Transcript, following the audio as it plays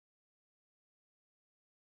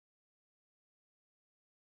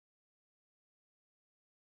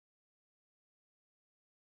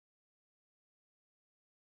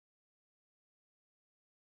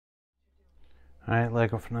Alright,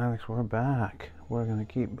 Lego Fanatics, we're back. We're going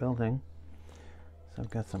to keep building. So I've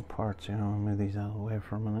got some parts here. I'll move these out of the way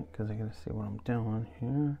for a minute because I got to see what I'm doing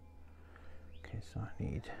here. Okay, so I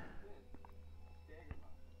need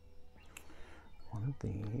one of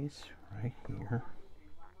these right here.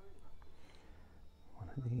 One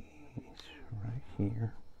of these right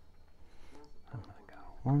here. I'm going to go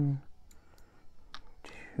 1,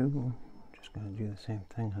 2. Just going to do the same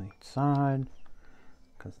thing on each side,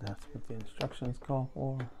 because that's what the instructions call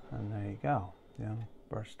for. And there you go. Yeah,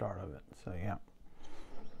 first start of it. So yeah.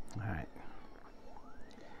 Alright.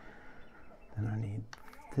 Then I need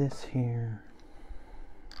this here.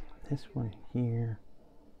 This one here.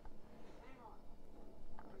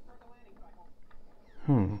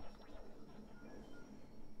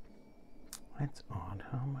 That's odd.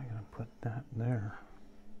 How am I going to put that there?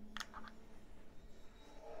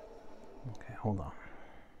 Okay, hold on.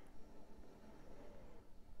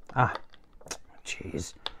 Ah,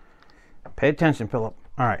 jeez. Pay attention, Philip.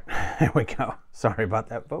 All right, here we go. Sorry about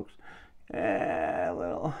that, folks. A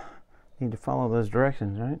little need to follow those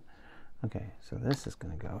directions, right? Okay, so this is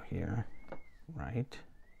going to go here, right?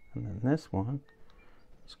 And then this one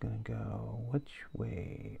is going to go which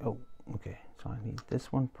way? Oh, okay. So I need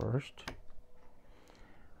this one first.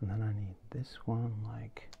 And then I need this one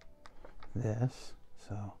like this.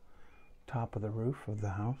 So top of the roof of the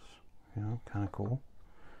house, you know, kind of cool.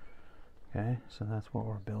 Okay, so that's what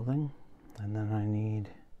we're building. And then I need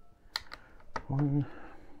 1,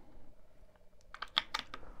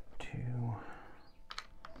 2,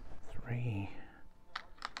 3,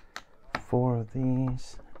 4 of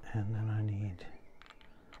these, and then I need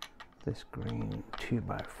this green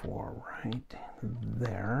 2x4 right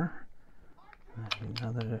there. And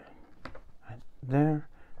another right there,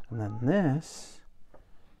 and then this.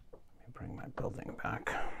 Let me bring my building back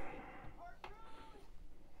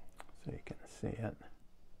so you can see it.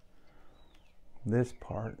 This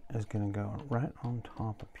part is going to go right on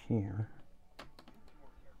top of here,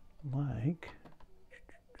 like,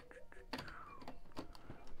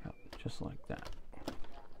 yep, just like that.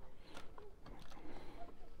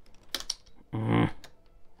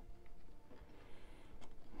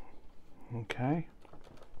 Okay,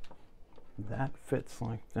 that fits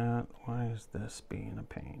like that. Why is this being a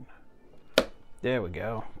pain? There we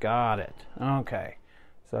go, got it. Okay,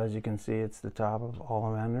 so as you can see, it's the top of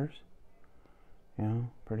Ollivanders. You know,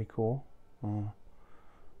 pretty cool. You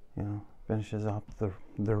know, finishes up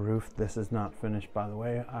the roof. This is not finished, by the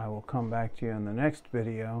way. I will come back to you in the next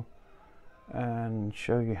video and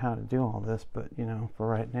show you how to do all this, but you know, for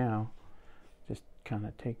right now, just kind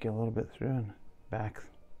of take you a little bit through and back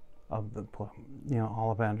of the, you know,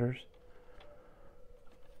 Ollivanders,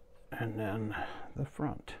 and then the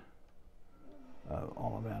front of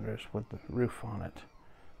Ollivanders with the roof on it.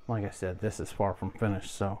 Like I said, this is far from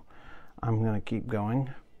finished, so I'm going to keep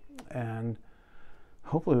going, and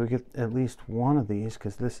hopefully we get at least one of these,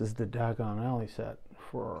 because this is the Diagon Alley set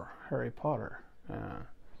for Harry Potter.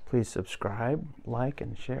 Please subscribe, like,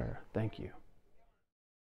 and share. Thank you.